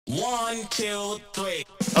1, 2, 3.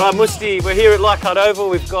 All right, Musti, we're here at Leichhardt Oval.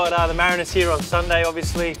 We've got the Mariners here on Sunday,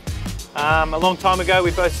 obviously. A long time ago, we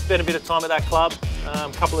both spent a bit of time at that club,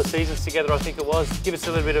 a couple of seasons together, I think it was. Give us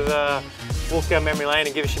a little bit of a walk down memory lane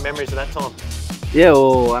and give us your memories of that time. Yeah,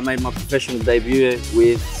 well, I made my professional debut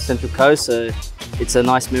with Central Coast, so it's a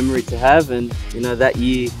nice memory to have. And you know, that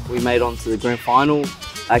year we made onto the grand final.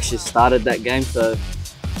 I actually started that game, so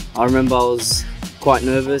I remember I was quite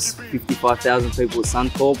nervous. 55,000 people at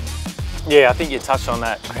Suncorp. Yeah, I think you touched on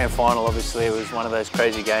that grand final. Obviously, it was one of those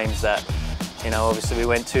crazy games that, you know, obviously we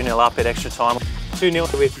went 2-0 up at extra time.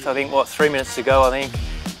 2-0 with, I think, what, 3 minutes to go, I think.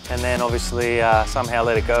 And then obviously somehow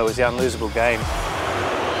let it go. It was the unlosable game.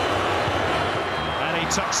 And he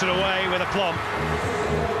tucks it away with aplomb.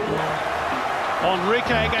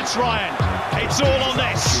 Enrique against Ryan. It's all on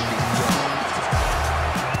this.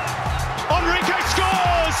 Enrique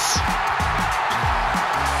scores!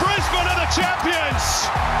 Brisbane are the champions!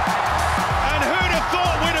 And who'd have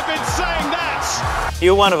thought we'd have been saying that?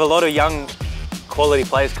 You're one of a lot of young quality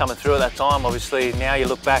players coming through at that time. Obviously, now you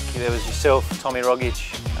look back, there was yourself, Tommy Rogic,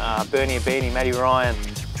 Bernie Amini, Matty Ryan,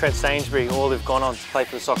 Trent Sainsbury, all have gone on to play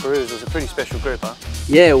for the Socceroos. It was a pretty special group, huh?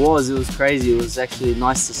 Yeah, it was crazy. It was actually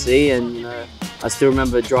nice to see, and you know, I still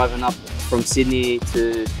remember driving up from Sydney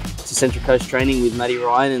to Central Coast training with Matty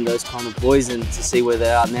Ryan and those kind of boys, and to see where they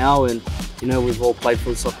are now. And you know, we've all played for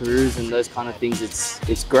the Socceroos and those kind of things.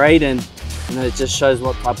 It's great, and you know, it just shows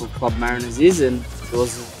what type of club Mariners is, and it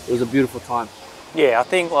was a beautiful time. Yeah, I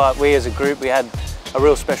think like we as a group, we had a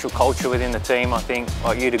real special culture within the team. I think,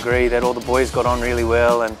 like you'd agree, that all the boys got on really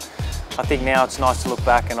well, and I think now it's nice to look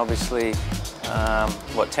back and obviously,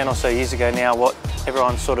 what, 10 or so years ago now, what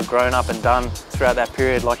everyone's sort of grown up and done throughout that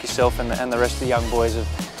period, like yourself and the rest of the young boys,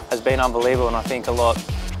 has been unbelievable. And I think a lot,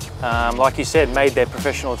 like you said, made their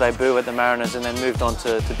professional debut at the Mariners and then moved on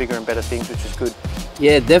to bigger and better things, which is good.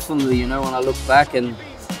 Yeah, definitely. You know, when I look back, and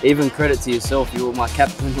even credit to yourself, you were my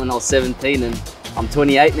captain when I was 17, and I'm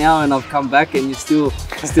 28 now, and I've come back, and you're still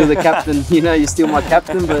the captain. You know, you're still my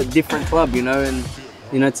captain, but different club. You know, and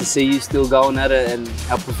you know, to see you still going at it and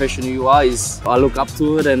how professional you are, I look up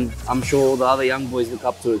to it, and I'm sure all the other young boys look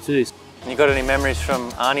up to it too. You got any memories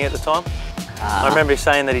from Arnie at the time? I remember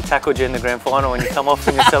saying that he tackled you in the grand final when you come off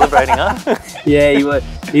and you're celebrating, huh? Yeah,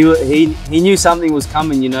 he knew something was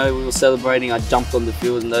coming. You know, we were celebrating. I jumped on the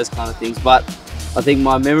field and those kind of things. But I think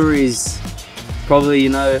my memories, probably, you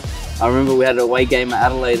know, I remember we had an away game at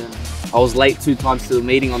Adelaide, and I was late 2 times to the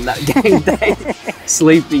meeting on that game day,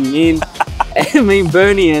 sleeping in. And me and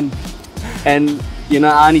Bernie and you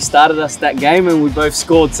know, Arnie started us that game, and we both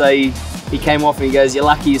scored. So he came off and he goes, "You're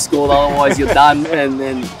lucky you scored, otherwise you're done." And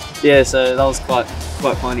then yeah, so that was quite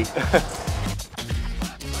funny.